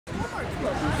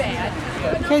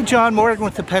Hey, John Morgan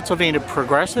with the Pennsylvania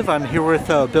Progressive. I'm here with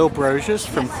Bill Brosius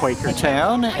from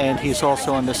Quakertown, and he's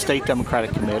also on the State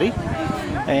Democratic Committee.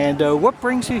 And what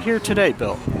brings you here today,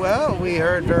 Bill? Well, we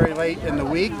heard very late in the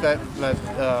week that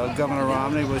Governor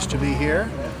Romney was to be here,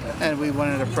 and we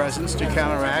wanted a presence to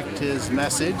counteract his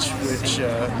message, which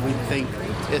we think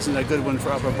isn't a good one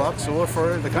for Upper Bucks or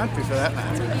for the country, for that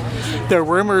matter. There are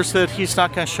rumors that he's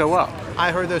not going to show up.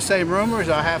 I heard those same rumors.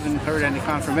 I haven't heard any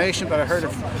confirmation, but I heard it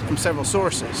from several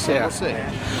sources, so we'll see.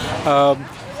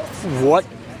 What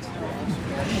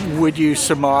would you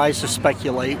surmise or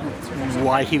speculate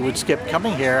why he would skip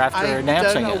coming here after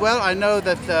announcing it? Well, I know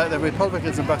that the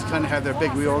Republicans in Bucks County have their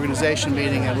big reorganization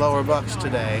meeting at Lower Bucks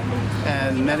today,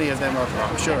 and many of them are,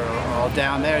 I'm sure, all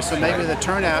down there. So maybe the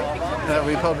turnout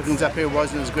Republicans up here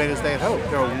wasn't as great as they had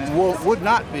hoped, or would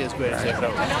not be as great as they had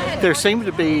hoped. There seemed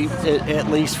to be, at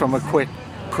least from a quick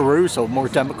perusal, more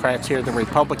Democrats here than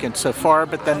Republicans so far,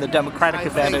 but then the Democratic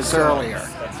event is earlier.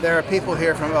 There are people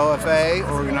here from OFA,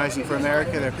 Organizing for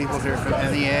America. There are people here from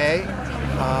NEA,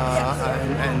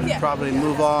 and probably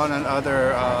Move On and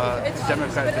other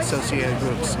Democratic associated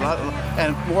groups.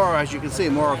 And more, as you can see,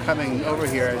 more are coming over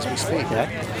here as we speak. Yeah.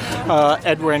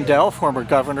 Ed Rendell, former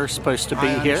governor, is supposed to be here.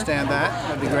 I understand that.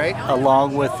 That'd be great.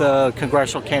 Along with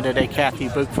congressional candidate Kathy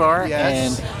Bukvar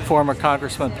and former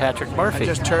Congressman Patrick Murphy. I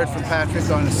just heard from Patrick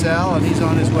on the cell, and he's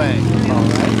on his way. All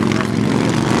right.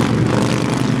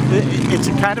 It's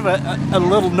a kind of a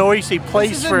little noisy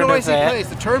place for an event. This is a noisy place.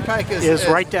 The Turnpike is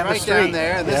right down the street. Down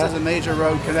there, and this is a major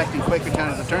road connecting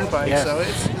Quakertown to the Turnpike, so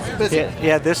it's busy.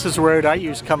 Yeah, this is the road I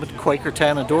use coming to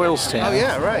Quakertown and Doylestown. Oh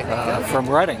yeah, right. From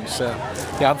Reading, so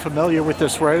yeah, I'm familiar with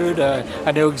this road.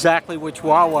 I know exactly which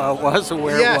Wawa it was and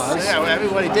where it was. Yes, yeah,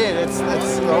 everybody did. It's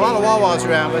a lot of Wawas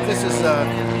around, but this is the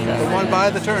one by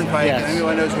the Turnpike, and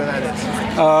everyone knows where that is.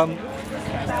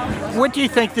 What do you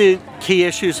think the key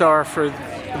issues are for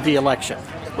the election?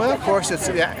 Well, of course, it's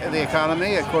the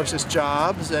economy. Of course, it's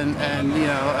jobs, and you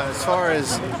know, as far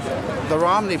as the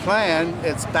Romney plan,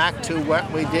 it's back to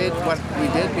what we did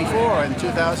before in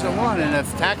 2001. And if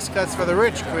tax cuts for the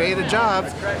rich created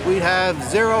jobs, we'd have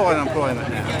zero unemployment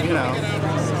now. You know,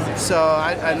 so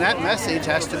and that message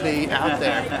has to be out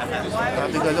there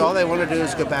because all they want to do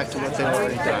is go back to what they've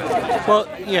already done. Well,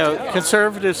 you know,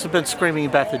 conservatives have been screaming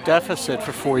about the deficit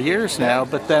for 4 years now,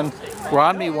 but then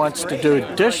Romney wants to do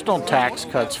additional tax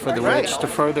cuts for the rich to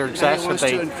further exacerbate. He wants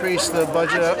to increase the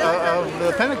budget of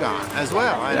the Pentagon as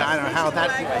well. I don't know how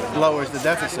that lowers the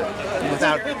deficit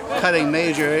without cutting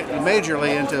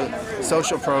majorly into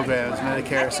social programs,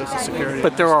 Medicare, Social Security.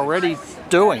 But they're already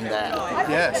doing that.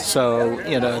 Yes. So,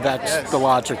 you know, that's the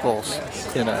logical,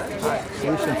 you know,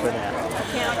 solution for that.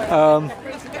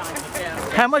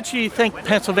 How much do you think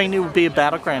Pennsylvania would be a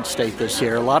battleground state this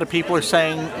year? A lot of people are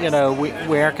saying, you know, we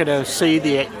aren't going to see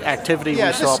the activity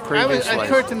we saw previously. It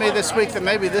occurred to me this week that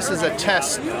maybe this is a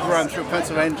test run through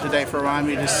Pennsylvania today for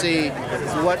Romney to see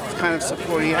what kind of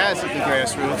support he has at the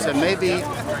grassroots, and maybe,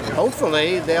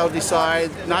 hopefully, they'll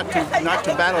decide not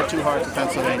to battle too hard for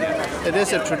Pennsylvania. It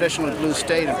is a traditionally blue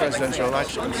state in presidential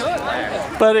elections.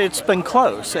 But it's been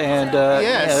close, and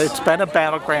it's been a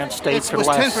battdifferent state for the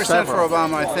last several. It was 10% for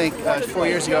Obama, I think, 4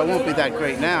 years ago. It won't be that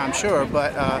great now, I'm sure,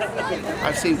 but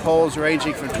I've seen polls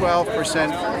ranging from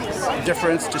 12%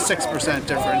 difference to 6%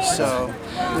 difference. So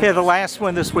yeah, the last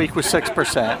one this week was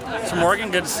 6%. So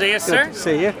Morgan, good to see you, sir. Good to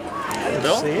see you.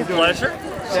 Bill, pleasure.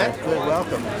 Dad, good,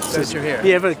 welcome. Since you're here.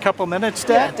 You have a couple minutes,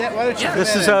 Dad? Yeah, Dad, why don't you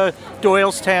This is a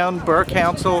Doylestown Borough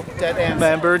Council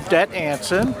member, Det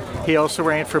Ansinn. He also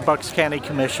ran for Bucks County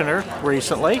Commissioner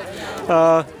recently.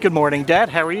 Good morning, Dad.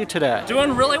 How are you today?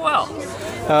 Doing really well.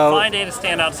 Fine day to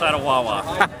stand outside of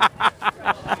Wawa.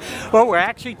 Well, we're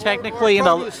actually technically in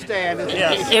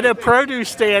a produce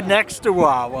stand next to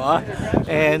Wawa,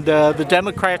 and the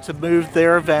Democrats have moved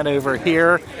their event over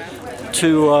here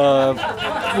to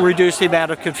reduce the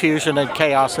amount of confusion and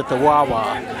chaos at the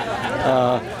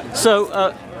Wawa.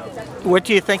 So what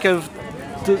do you think of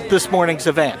this morning's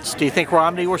events? Do you think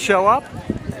Romney will show up?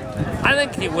 I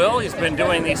think he will. He's been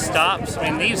doing these stops.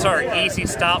 I mean, these are easy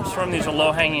stops from. These are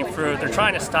low-hanging fruit. They're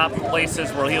trying to stop in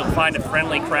places where he'll find a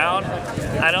friendly crowd.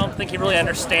 I don't think he really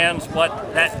understands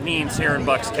what that means here in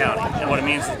Bucks County and what it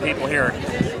means to the people here.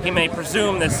 He may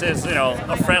presume this is, you know,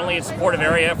 a friendly and supportive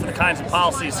area for the kinds of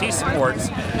policies he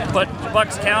supports, but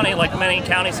Bucks County, like many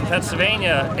counties in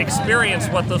Pennsylvania,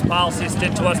 experienced what those policies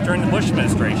did to us during the Bush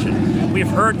administration. We've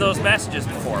heard those messages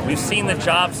before. We've seen the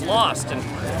jobs lost, and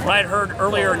when I heard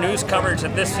earlier news coverage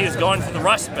that he was going for the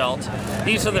Rust Belt,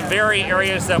 these are the very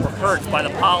areas that were hurt by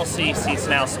the policies he's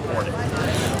now supporting.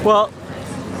 Well,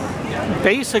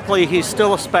 basically he's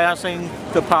still espousing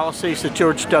the policies that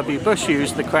George W. Bush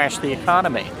used to crash the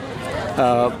economy.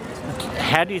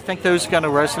 How do you think those are going to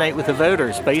resonate with the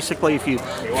voters? Basically, if you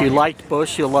liked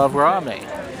Bush, you'll love Romney,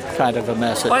 kind of a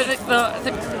message. Well, I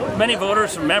think many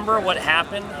voters remember what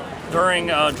happened during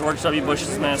George W.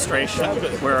 Bush's administration,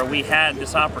 where we had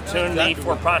this opportunity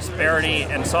for prosperity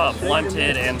and saw it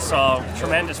blunted and saw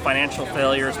tremendous financial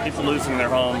failures, people losing their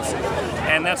homes.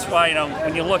 And that's why,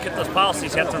 when you look at those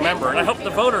policies, you have to remember, and I hope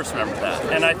the voters remember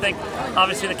that. And I think,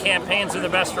 obviously, the campaigns are the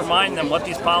best to remind them what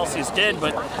these policies did,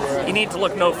 but you need to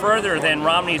look no further than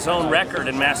Romney's own record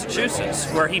in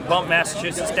Massachusetts, where he bumped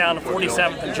Massachusetts down to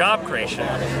 47th in job creation.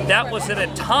 That was at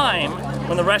a time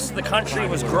when the rest of the country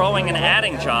was growing and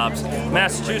adding jobs.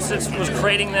 Massachusetts was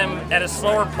creating them at a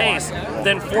slower pace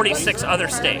than 46 other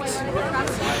states.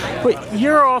 But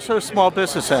you're also a small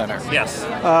business owner. Yes.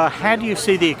 How do you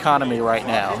see the economy right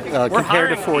now compared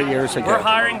to 4 years ago? We're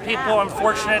hiring people. I'm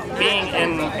fortunate being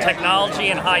in technology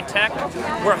and high tech.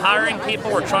 We're hiring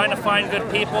people. We're trying to find good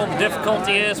people. The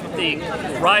difficulty is with the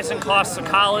rising costs of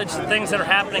college, the things that are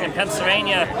happening in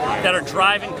Pennsylvania that are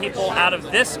driving people out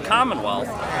of this Commonwealth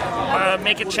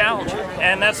make it challenging.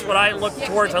 And that's what I look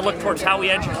towards. I look towards how we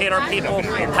educate our people,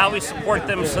 how we support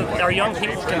them so that our young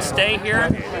people can stay here,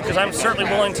 because I'm certainly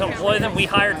willing to employ them. We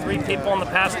hired 3 people in the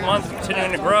past month,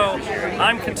 continuing to grow.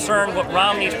 I'm concerned what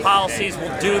Romney's policies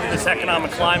will do to this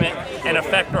economic climate and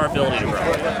affect our ability to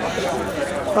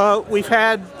grow. We've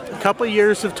had a couple of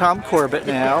years of Tom Corbett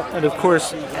now, and of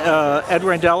course Ed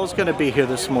Rendell is going to be here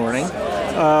this morning.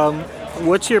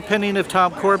 What's your opinion of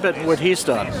Tom Corbett and what he's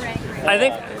done? I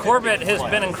think Corbett has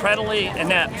been incredibly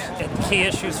inept at key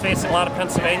issues facing a lot of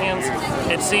Pennsylvanians.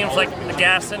 It seems like the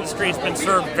gas industry has been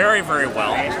served very, very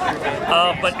well,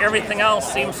 but everything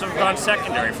else seems to have gone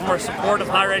secondary. From our support of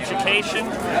higher education,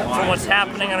 from what's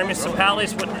happening in our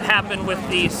municipalities, what happened with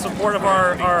the support of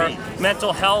our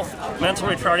mental health, mental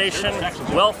retardation,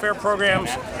 welfare programs,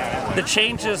 the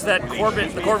changes that the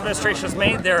Corbett administration has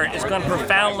made there is going to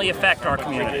profoundly affect our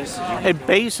communities. And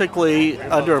basically,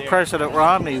 under President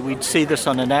Romney, we'd see this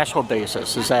on a national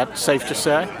basis. Is that safe to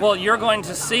say? Well, you're going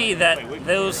to see that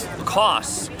those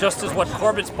costs, just as what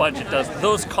Corbett's budget does,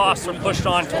 those costs are pushed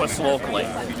on to us locally,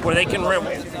 where they can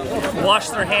wash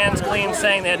their hands clean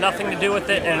saying they had nothing to do with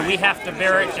it, and we have to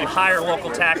bear it in higher local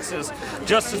taxes,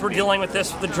 just as we're dealing with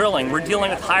this with the drilling. We're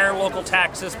dealing with higher local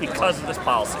taxes because of this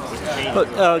policy.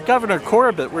 But Governor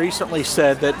Corbett recently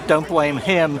said that don't blame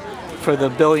him for the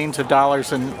billions of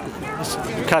dollars in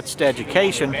cuts to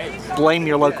education, blame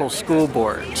your local school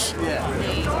boards.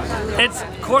 The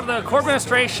Corbett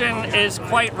administration is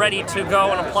quite ready to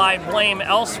go and apply blame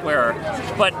elsewhere,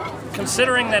 but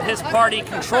considering that his party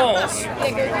controls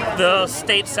the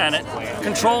state Senate,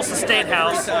 controls the state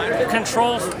House,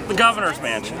 controls the governor's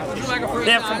mansion,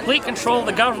 they have complete control of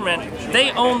the government,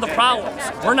 they own the problems.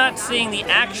 We're not seeing the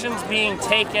actions being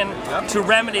taken to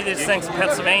remedy these things in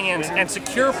Pennsylvanians and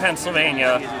secure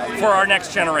Pennsylvania for our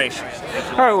next generation.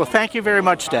 All right, well, thank you very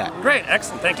much, Dan. Great,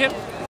 excellent, thank you.